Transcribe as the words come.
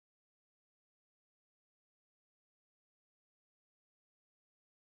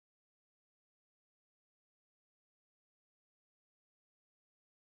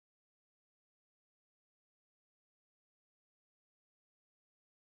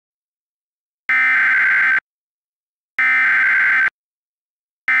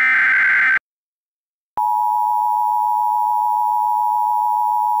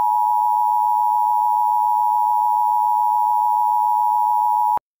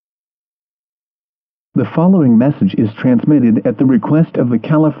The following message is transmitted at the request of the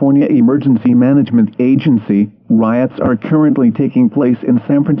California Emergency Management Agency. Riots are currently taking place in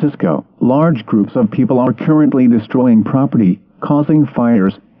San Francisco. Large groups of people are currently destroying property, causing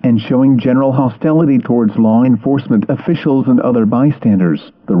fires, and showing general hostility towards law enforcement officials and other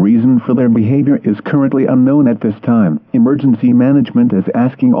bystanders. The reason for their behavior is currently unknown at this time. Emergency management is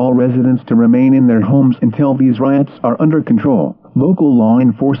asking all residents to remain in their homes until these riots are under control. Local law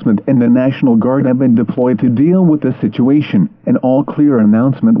enforcement and the National Guard have been deployed to deal with the situation. An all-clear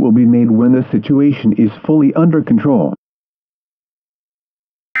announcement will be made when the situation is fully under control.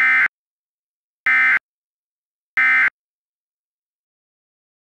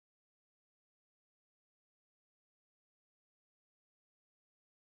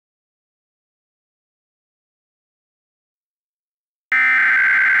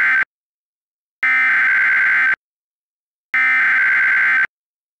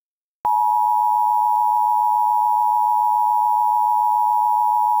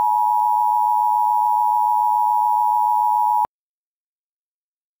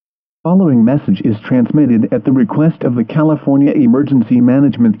 Following message is transmitted at the request of the California Emergency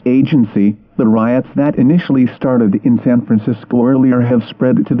Management Agency. The riots that initially started in San Francisco earlier have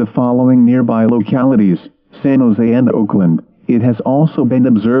spread to the following nearby localities: San Jose and Oakland. It has also been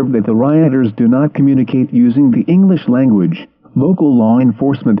observed that the rioters do not communicate using the English language. Local law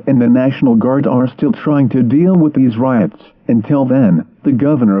enforcement and the National Guard are still trying to deal with these riots. Until then, the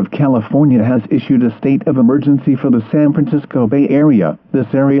governor of California has issued a state of emergency for the San Francisco Bay Area. This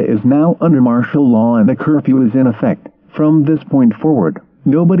area is now under martial law and a curfew is in effect. From this point forward,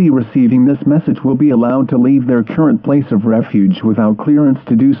 nobody receiving this message will be allowed to leave their current place of refuge without clearance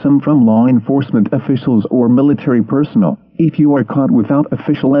to do so from law enforcement officials or military personnel. If you are caught without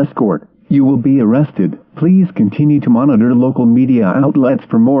official escort, you will be arrested. Please continue to monitor local media outlets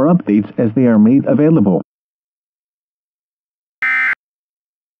for more updates as they are made available.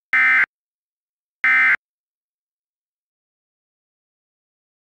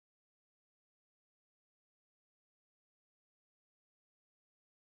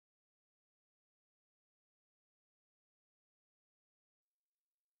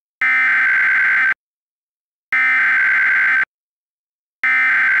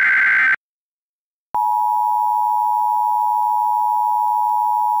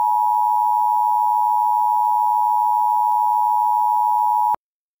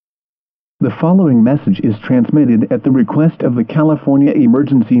 The following message is transmitted at the request of the California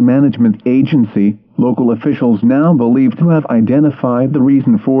Emergency Management Agency. Local officials now believe to have identified the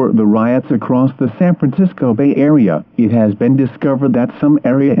reason for the riots across the San Francisco Bay Area. It has been discovered that some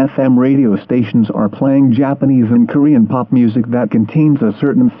area FM radio stations are playing Japanese and Korean pop music that contains a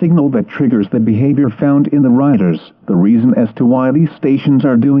certain signal that triggers the behavior found in the rioters. The reason as to why these stations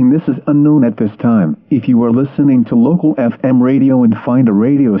are doing this is unknown at this time. If you are listening to local FM radio and find a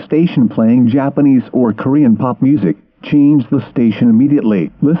radio station playing Japanese or Korean pop music, change the station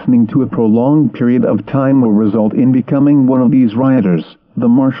immediately. Listening to a prolonged period of time will result in becoming one of these rioters. The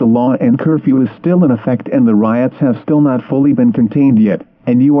martial law and curfew is still in effect and the riots have still not fully been contained yet,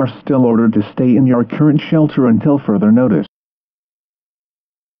 and you are still ordered to stay in your current shelter until further notice.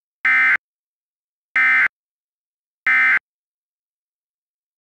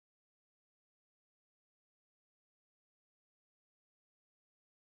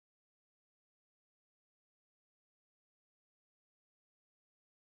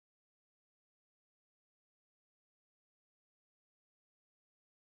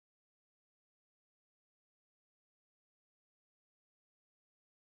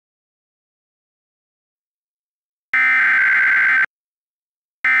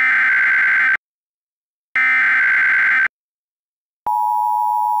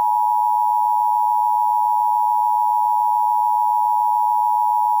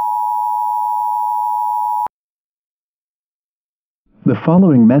 The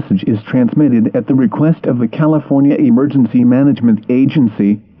following message is transmitted at the request of the California Emergency Management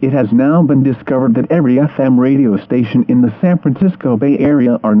Agency. It has now been discovered that every FM radio station in the San Francisco Bay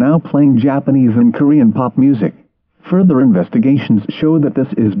Area are now playing Japanese and Korean pop music. Further investigations show that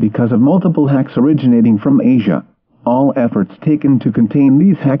this is because of multiple hacks originating from Asia. All efforts taken to contain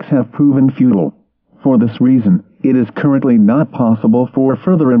these hacks have proven futile. For this reason, it is currently not possible for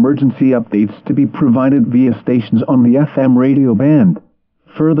further emergency updates to be provided via stations on the FM radio band.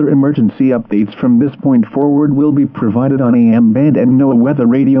 Further emergency updates from this point forward will be provided on AM band and NOAA weather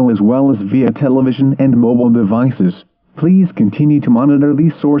radio as well as via television and mobile devices. Please continue to monitor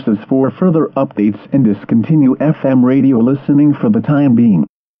these sources for further updates and discontinue FM radio listening for the time being.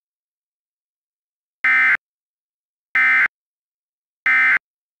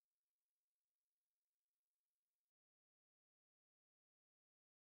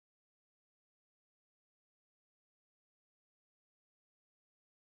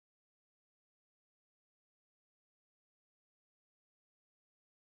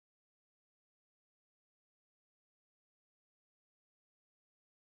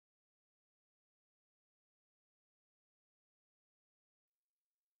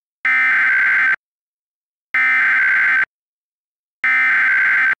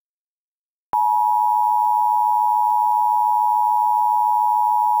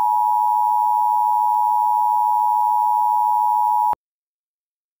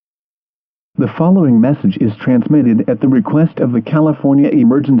 The following message is transmitted at the request of the California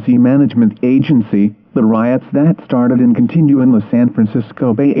Emergency Management Agency. The riots that started and continue in the San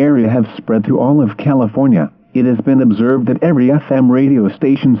Francisco Bay Area have spread to all of California. It has been observed that every FM radio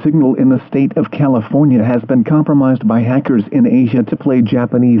station signal in the state of California has been compromised by hackers in Asia to play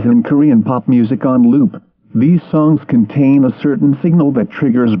Japanese and Korean pop music on loop. These songs contain a certain signal that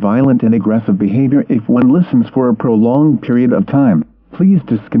triggers violent and aggressive behavior if one listens for a prolonged period of time. Please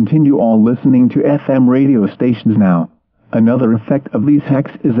discontinue all listening to FM radio stations now. Another effect of these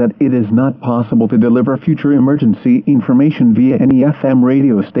hacks is that it is not possible to deliver future emergency information via any FM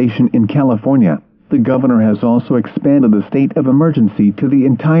radio station in California. The governor has also expanded the state of emergency to the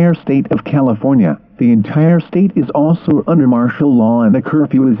entire state of California. The entire state is also under martial law and a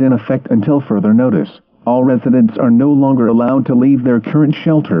curfew is in effect until further notice. All residents are no longer allowed to leave their current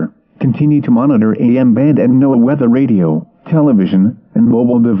shelter. Continue to monitor AM band and NOAA weather radio, television, and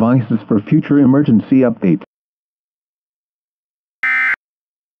mobile devices for future emergency updates.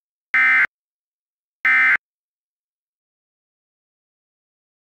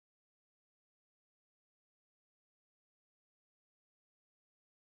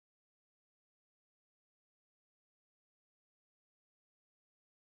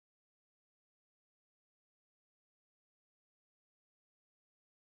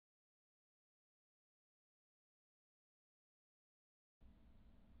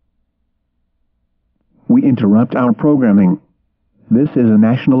 We interrupt our programming. This is a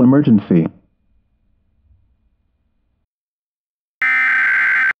national emergency.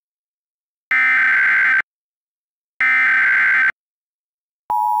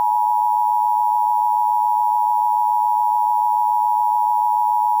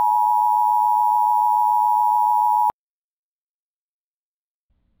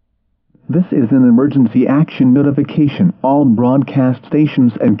 This is an emergency action notification. All broadcast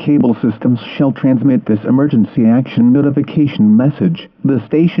stations and cable systems shall transmit this emergency action notification message. The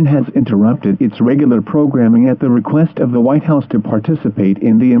station has interrupted its regular programming at the request of the White House to participate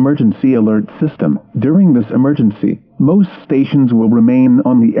in the emergency alert system. During this emergency, most stations will remain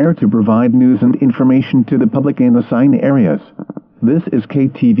on the air to provide news and information to the public in assigned areas. This is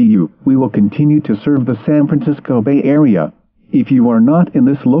KTVU. We will continue to serve the San Francisco Bay Area. If you are not in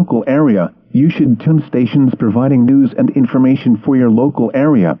this local area, you should tune stations providing news and information for your local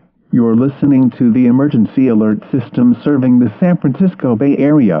area. You're listening to the emergency alert system serving the San Francisco Bay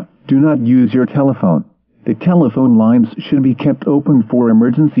Area. Do not use your telephone. The telephone lines should be kept open for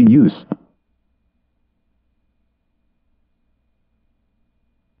emergency use.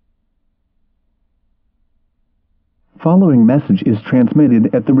 Following message is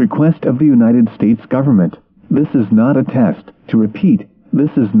transmitted at the request of the United States government. This is not a test. To repeat,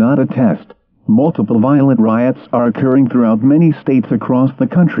 this is not a test. Multiple violent riots are occurring throughout many states across the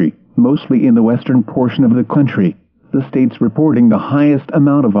country, mostly in the western portion of the country. The states reporting the highest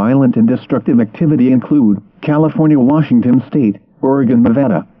amount of violent and destructive activity include California, Washington State, Oregon,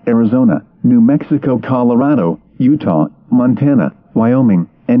 Nevada, Arizona, New Mexico, Colorado, Utah, Montana, Wyoming,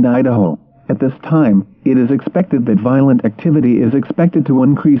 and Idaho. At this time, it is expected that violent activity is expected to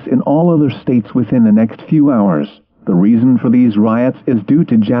increase in all other states within the next few hours. The reason for these riots is due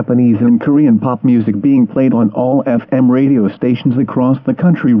to Japanese and Korean pop music being played on all FM radio stations across the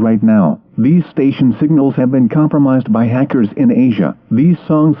country right now. These station signals have been compromised by hackers in Asia. These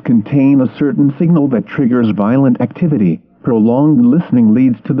songs contain a certain signal that triggers violent activity. Prolonged listening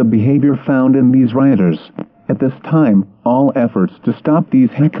leads to the behavior found in these rioters. At this time, all efforts to stop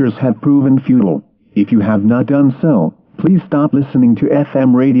these hackers have proven futile. If you have not done so, please stop listening to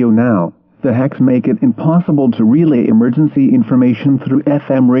FM radio now. The hacks make it impossible to relay emergency information through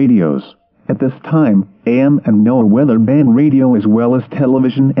FM radios. At this time, AM and NOAA weather band radio as well as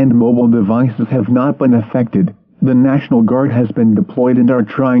television and mobile devices have not been affected. The National Guard has been deployed and are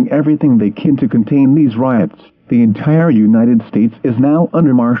trying everything they can to contain these riots. The entire United States is now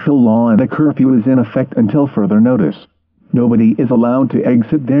under martial law and a curfew is in effect until further notice. Nobody is allowed to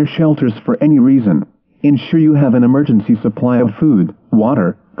exit their shelters for any reason. Ensure you have an emergency supply of food,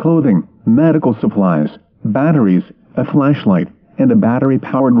 water, clothing, medical supplies, batteries, a flashlight, and a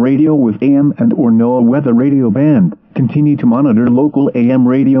battery-powered radio with AM and or NOAA weather radio band. Continue to monitor local AM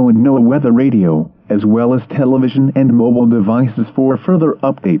radio and NOAA weather radio, as well as television and mobile devices for further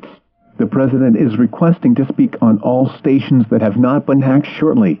updates. The President is requesting to speak on all stations that have not been hacked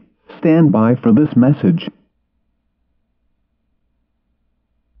shortly. Stand by for this message.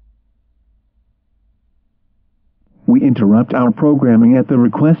 We interrupt our programming at the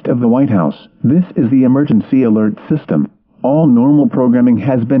request of the White House. This is the emergency alert system. All normal programming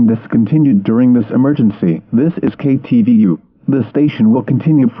has been discontinued during this emergency. This is KTVU. The station will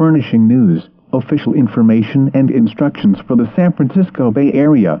continue furnishing news, official information and instructions for the San Francisco Bay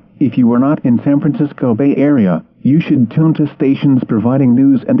Area. If you are not in San Francisco Bay Area, you should tune to stations providing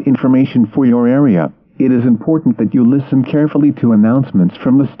news and information for your area. It is important that you listen carefully to announcements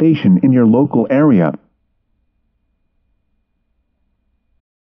from the station in your local area.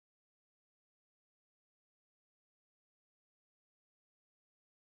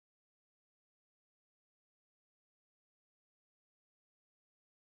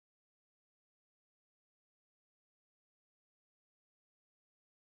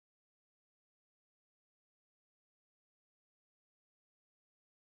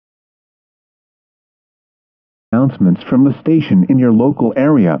 Announcements from the station in your local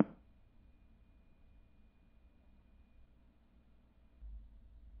area.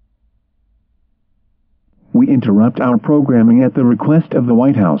 We interrupt our programming at the request of the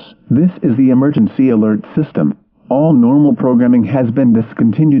White House. This is the emergency alert system. All normal programming has been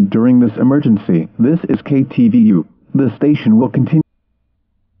discontinued during this emergency. This is KTVU. The station will continue.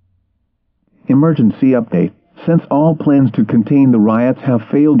 Emergency update. Since all plans to contain the riots have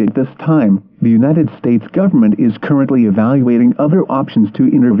failed at this time, the United States government is currently evaluating other options to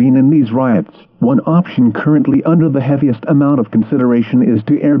intervene in these riots. One option currently under the heaviest amount of consideration is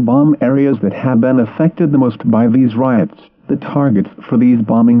to air bomb areas that have been affected the most by these riots. The targets for these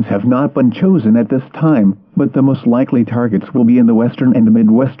bombings have not been chosen at this time, but the most likely targets will be in the western and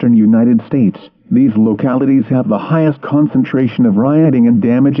midwestern United States. These localities have the highest concentration of rioting and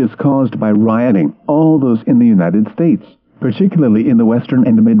damages caused by rioting. All those in the United States, particularly in the western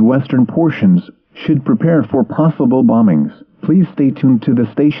and midwestern portions, should prepare for possible bombings. Please stay tuned to the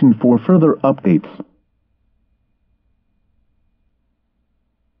station for further updates.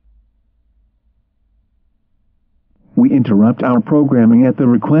 We interrupt our programming at the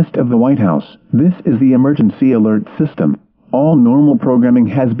request of the White House. This is the emergency alert system. All normal programming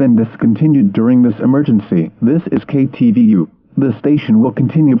has been discontinued during this emergency. This is KTVU. The station will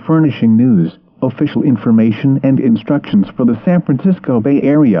continue furnishing news, official information and instructions for the San Francisco Bay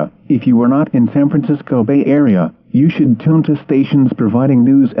Area. If you are not in San Francisco Bay Area, you should tune to stations providing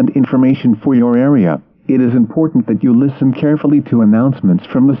news and information for your area. It is important that you listen carefully to announcements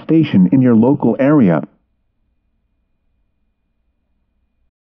from the station in your local area.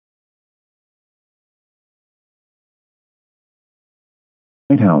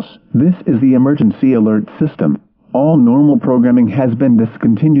 White House. This is the emergency alert system. All normal programming has been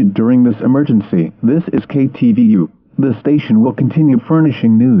discontinued during this emergency. This is KTVU. The station will continue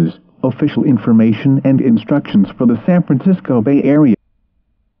furnishing news, official information and instructions for the San Francisco Bay Area.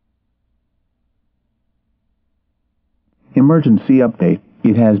 Emergency update.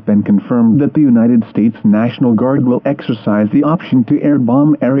 It has been confirmed that the United States National Guard will exercise the option to air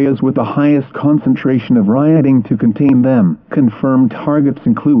bomb areas with the highest concentration of rioting to contain them. Confirmed targets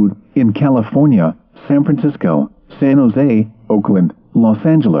include, in California, San Francisco, San Jose, Oakland, Los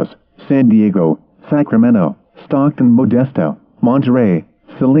Angeles, San Diego, Sacramento, Stockton Modesto, Monterey,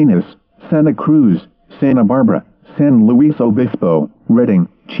 Salinas, Santa Cruz, Santa Barbara, San Luis Obispo, Redding,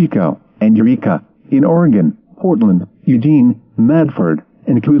 Chico, and Eureka. In Oregon, Portland, Eugene, Medford,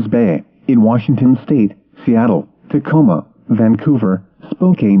 and Coos Bay. In Washington State, Seattle, Tacoma, Vancouver,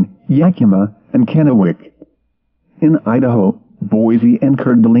 Spokane, Yakima, and Kennewick. In Idaho, Boise and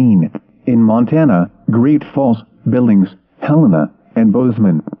Coeur d'Alene. In Montana, Great Falls, Billings, Helena, and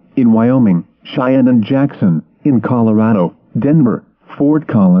Bozeman. In Wyoming, Cheyenne and Jackson. In Colorado, Denver, Fort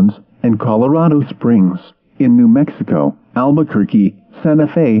Collins, and Colorado Springs. In New Mexico, Albuquerque, Santa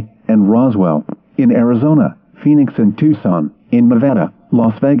Fe, and Roswell. In Arizona, Phoenix and Tucson. In Nevada,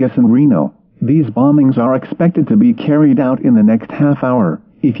 Las Vegas and Reno. These bombings are expected to be carried out in the next half hour.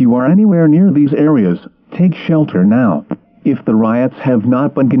 If you are anywhere near these areas, take shelter now. If the riots have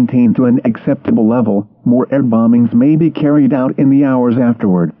not been contained to an acceptable level, more air bombings may be carried out in the hours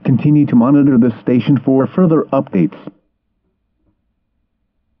afterward. Continue to monitor the station for further updates.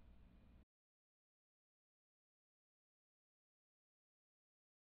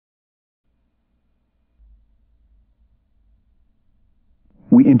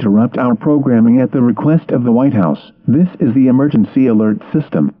 We interrupt our programming at the request of the White House. This is the emergency alert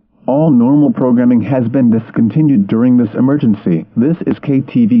system. All normal programming has been discontinued during this emergency. This is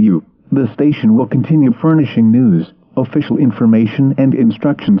KTVU. The station will continue furnishing news, official information and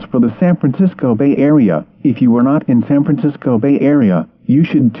instructions for the San Francisco Bay Area. If you are not in San Francisco Bay Area, you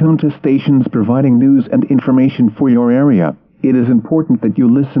should tune to stations providing news and information for your area. It is important that you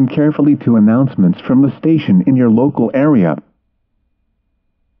listen carefully to announcements from the station in your local area.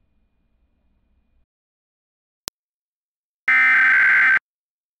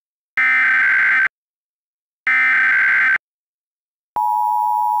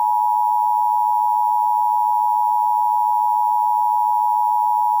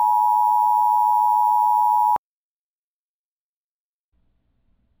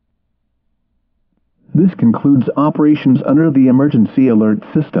 This concludes operations under the emergency alert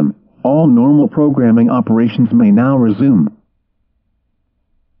system. All normal programming operations may now resume.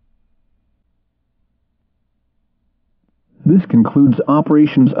 This concludes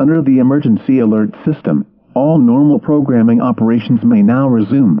operations under the emergency alert system. All normal programming operations may now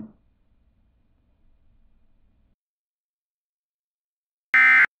resume.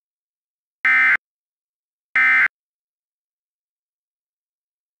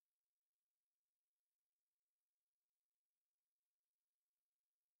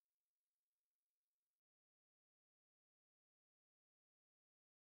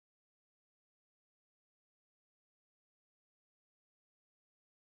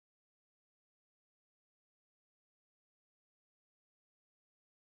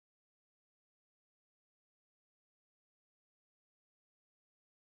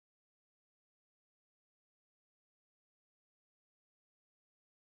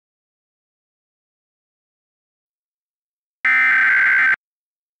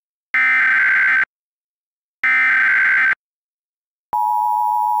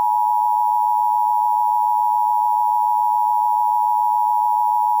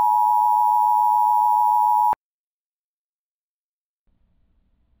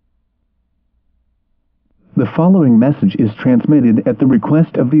 The following message is transmitted at the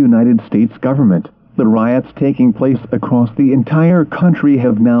request of the United States government. The riots taking place across the entire country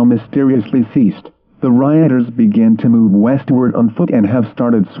have now mysteriously ceased. The rioters began to move westward on foot and have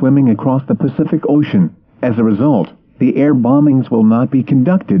started swimming across the Pacific Ocean. As a result, the air bombings will not be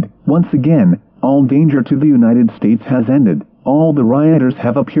conducted. Once again, all danger to the United States has ended. All the rioters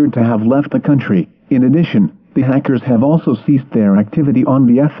have appeared to have left the country. In addition, the hackers have also ceased their activity on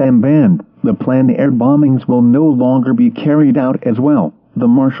the FM band. The planned air bombings will no longer be carried out as well. The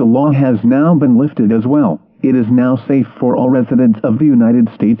martial law has now been lifted as well. It is now safe for all residents of the United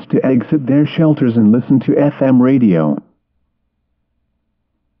States to exit their shelters and listen to FM radio.